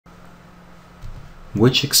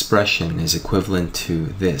Which expression is equivalent to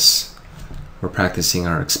this? We're practicing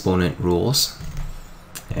our exponent rules.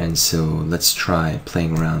 And so let's try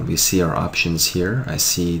playing around. We see our options here. I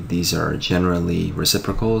see these are generally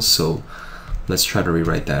reciprocals, so let's try to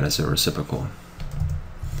rewrite that as a reciprocal.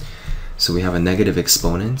 So we have a negative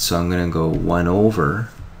exponent, so I'm going to go 1 over.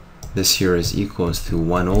 This here is equals to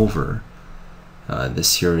 1 over.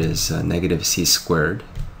 This here is negative c squared.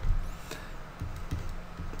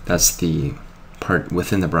 That's the part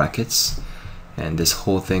within the brackets. And this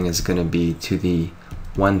whole thing is going to be to the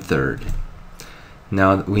 1/3.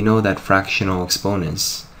 Now we know that fractional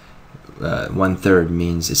exponents, 1/3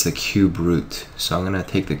 means it's the cube root. So I'm going to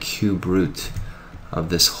take the cube root of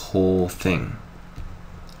this whole thing.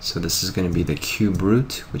 So this is going to be the cube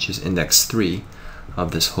root, which is index 3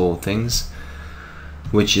 of this whole things,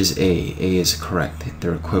 which is A. A is correct.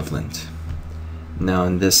 They're equivalent. Now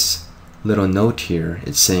in this little note here,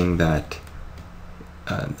 it's saying that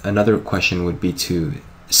another question would be to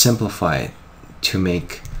simplify it to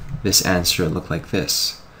make this answer look like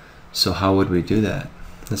this. So how would we do that?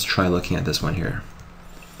 Let's try looking at this one here.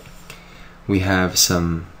 We have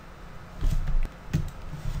some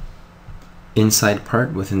inside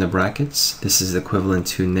part within the brackets. This is equivalent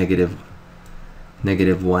to negative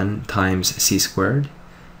 1 times c squared.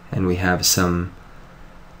 And we have some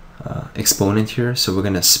exponent here. So we're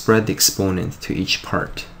going to spread the exponent to each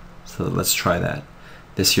part. So let's try that.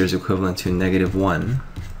 This here is equivalent to negative 1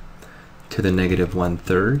 to the negative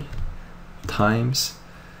 1/3 times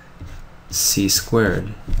c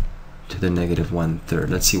squared to the negative 1/3.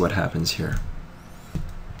 Let's see what happens here.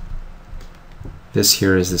 This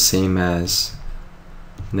here is the same as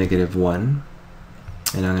negative 1,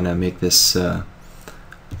 and I'm going to make this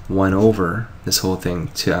 1 over this whole thing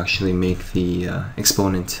to actually make the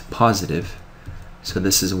exponent positive. So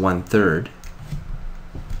this is 1/3,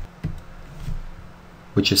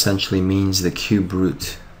 which essentially means the cube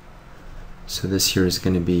root. So this here is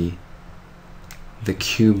going to be the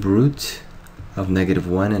cube root of negative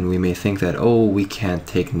 1, and we may think that, oh, we can't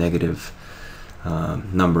take negative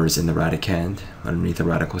numbers in the radicand underneath the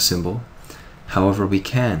radical symbol. However, we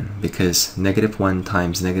can, because negative 1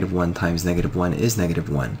 times negative 1 times negative 1 is negative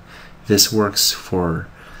 1. This works for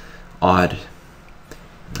odd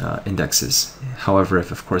indexes. However,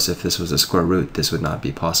 of course, if this was a square root, this would not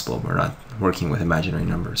be possible. We're not working with imaginary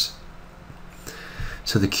numbers.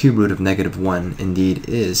 So the cube root of negative 1 indeed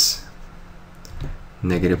is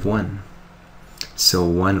negative 1. So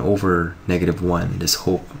 1 over negative 1, this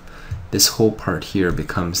whole part here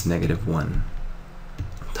becomes negative 1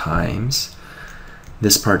 times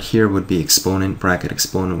this part here would be exponent, bracket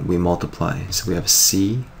exponent, we multiply. So we have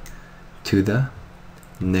c to the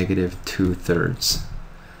negative 2/3.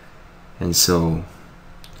 And so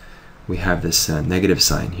we have this negative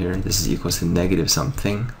sign here. This is equals to negative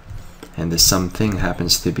something. And the something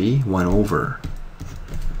happens to be 1 over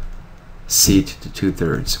c to the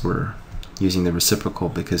 2/3. We're using the reciprocal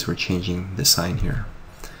because we're changing the sign here.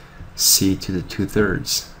 C to the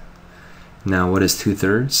 2/3. Now what is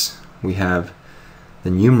 2/3? We have the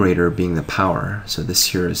numerator being the power, so this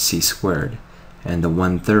here is c squared, and the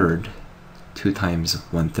 1/3, 2 times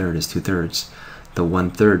 1/3 is 2/3. The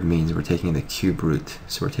 1/3 means we're taking the cube root,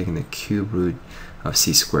 so we're taking the cube root of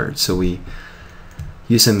c squared. So we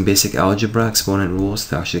use some basic algebra exponent rules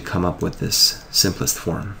to actually come up with this simplest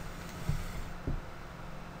form.